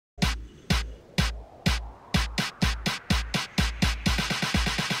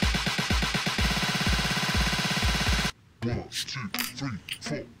2, 3,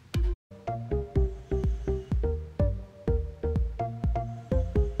 4.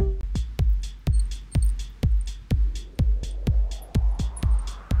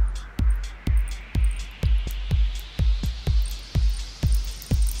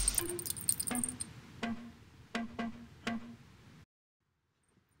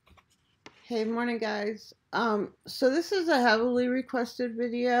 Hey, morning guys. So this is a heavily requested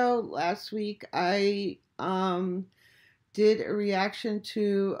video. Last week I did a reaction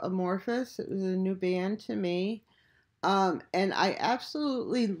to Amorphis. It was a new band to me. And I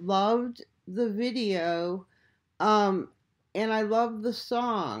absolutely loved the video. And I loved the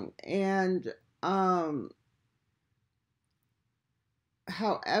song. And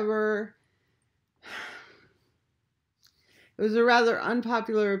however, it was a rather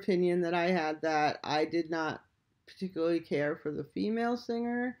unpopular opinion that I had that I did not particularly care for the female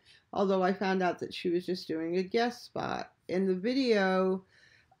singer, although I found out that she was just doing a guest spot. And the video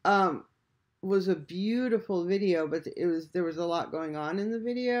was a beautiful video, but there was a lot going on in the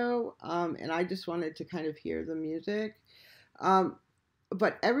video, and I just wanted to kind of hear the music.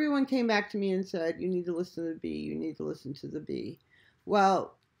 But everyone came back to me and said, you need to listen to the B, you need to listen to the B.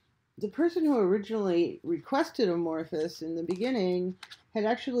 Well, the person who originally requested Amorphis in the beginning had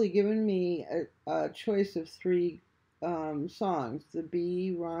actually given me a choice of 3 songs, The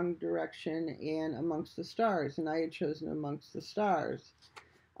Bee, Wrong Direction, and Amongst the Stars, and I had chosen Amongst the Stars.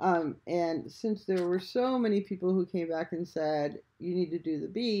 And since there were so many people who came back and said, you need to do the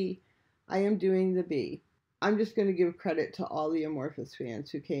B, I am doing the B. I'm just going to give credit to all the Amorphis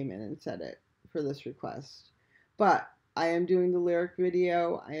fans who came in and said it for this request. But I am doing the lyric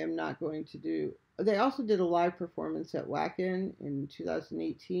video. I am not going to do... They also did a live performance at Wacken in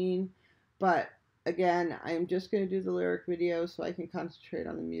 2018. But again, I am just going to do the lyric video so I can concentrate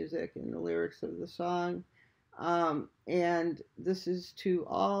on the music and the lyrics of the song. And this is to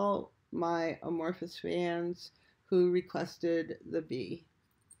all my Amorphis fans who requested the B.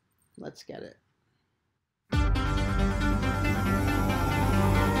 Let's get it.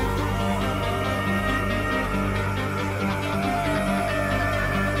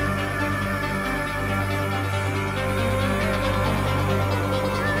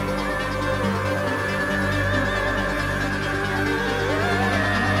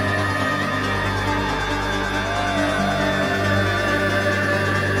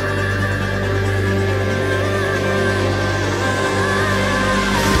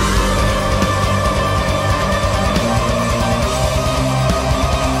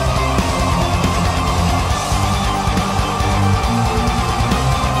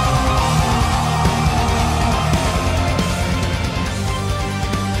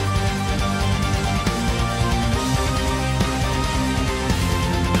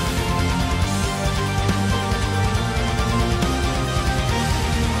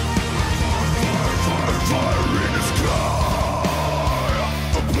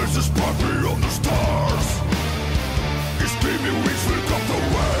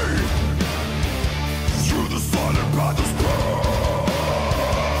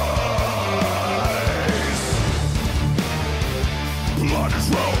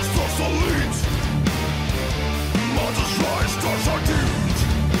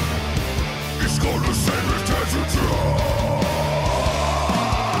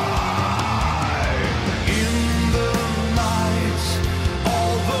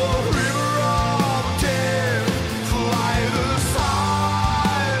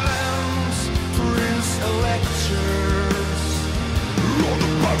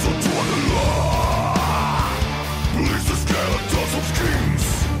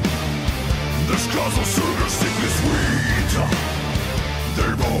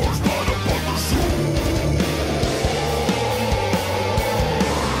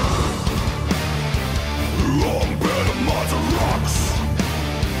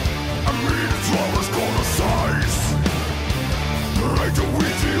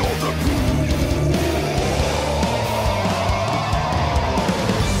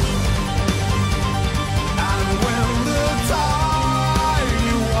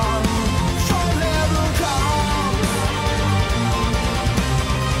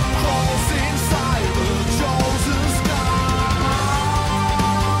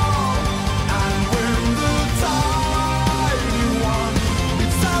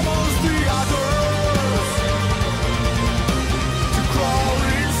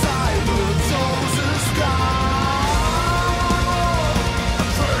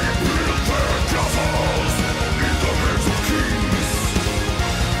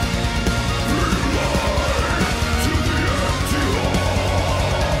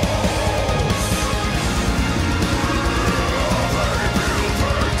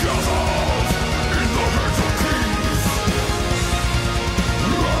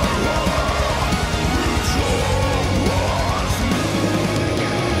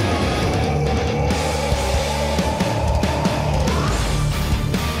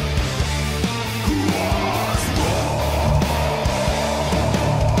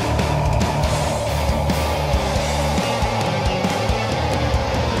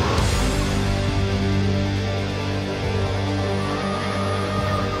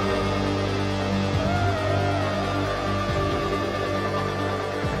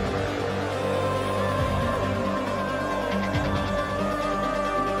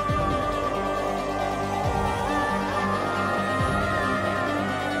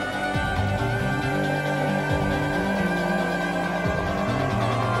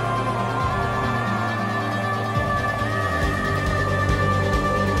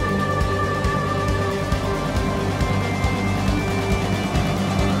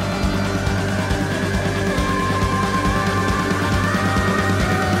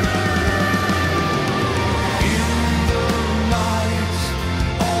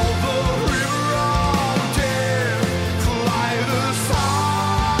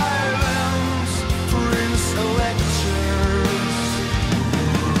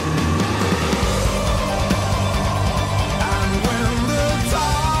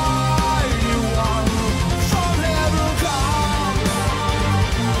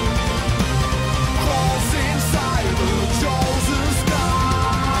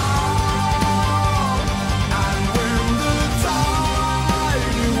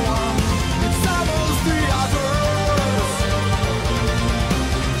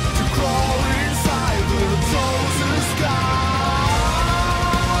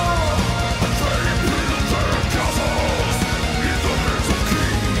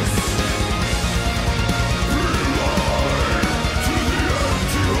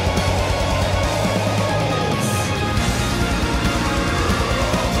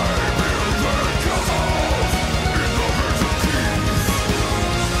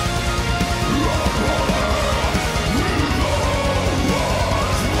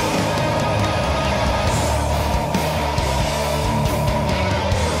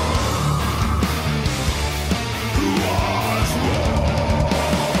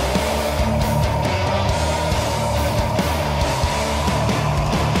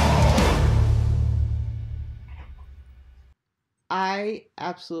 I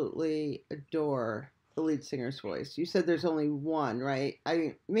absolutely adore the lead singer's voice. You said there's only one, right?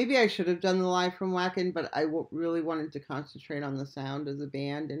 Maybe I should have done the live from Wacken, but I really wanted to concentrate on the sound of the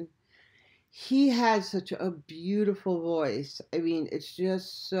band, and he has such a beautiful voice. I mean, it's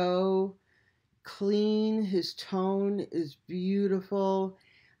just so clean. His tone is beautiful.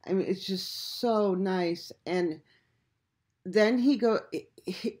 I mean, it's just so nice. And then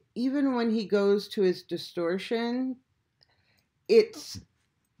even when he goes to his distortion, it's,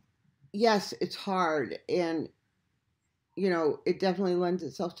 yes, it's hard, and it definitely lends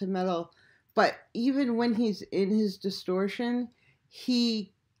itself to metal. But even when he's in his distortion,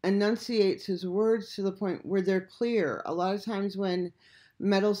 he enunciates his words to the point where they're clear. A lot of times when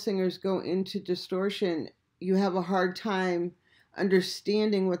metal singers go into distortion, you have a hard time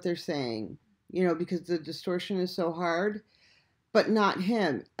understanding what they're saying, because the distortion is so hard. But not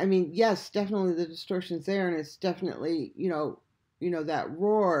him. I mean, yes, definitely the distortion's there, and it's definitely, that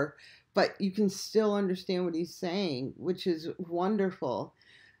roar, but you can still understand what he's saying, which is wonderful.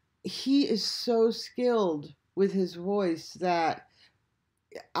 He is so skilled with his voice that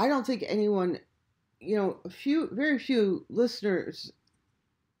I don't think anyone, very few listeners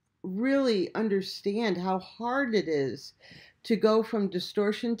really understand how hard it is to go from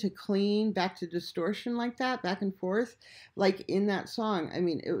distortion to clean, back to distortion like that, back and forth, like in that song. I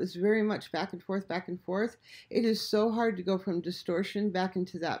mean, it was very much back and forth, back and forth. It is so hard to go from distortion back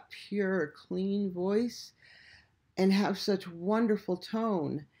into that pure, clean voice and have such wonderful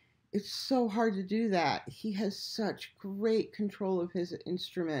tone. It's so hard to do that. He has such great control of his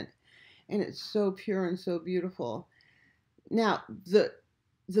instrument, and it's so pure and so beautiful. Now, the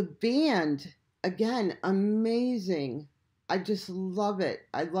band, again, amazing. I just love it.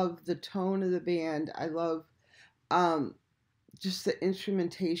 I love the tone of the band. I love just the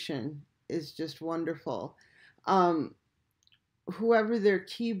instrumentation is just wonderful. Whoever their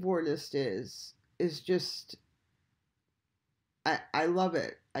keyboardist is just, I love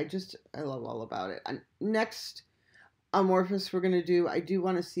it. I love all about it. And next Amorphis we're going to do, I do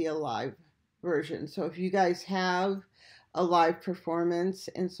want to see a live version. So if you guys have a live performance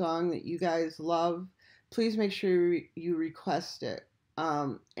and song that you guys love, please make sure you request it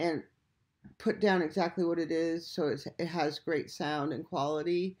and put down exactly what it is so it has great sound and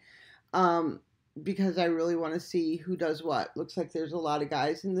quality, because I really want to see who does what. Looks like there's a lot of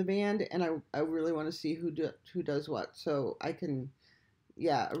guys in the band, and I really want to see who does what, so I can,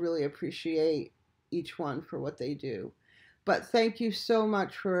 I really appreciate each one for what they do. But thank you so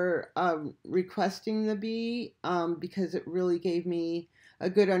much for requesting the bee, because it really gave me a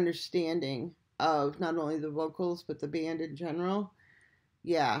good understanding of not only the vocals, but the band in general.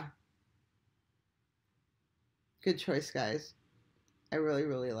 Yeah. Good choice, guys. I really,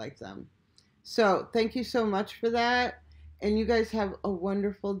 really like them. So thank you so much for that. And you guys have a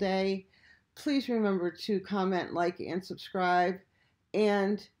wonderful day. Please remember to comment, like, and subscribe.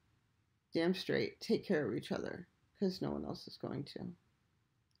 And damn straight, take care of each other, because no one else is going to.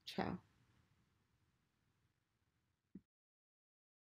 Ciao.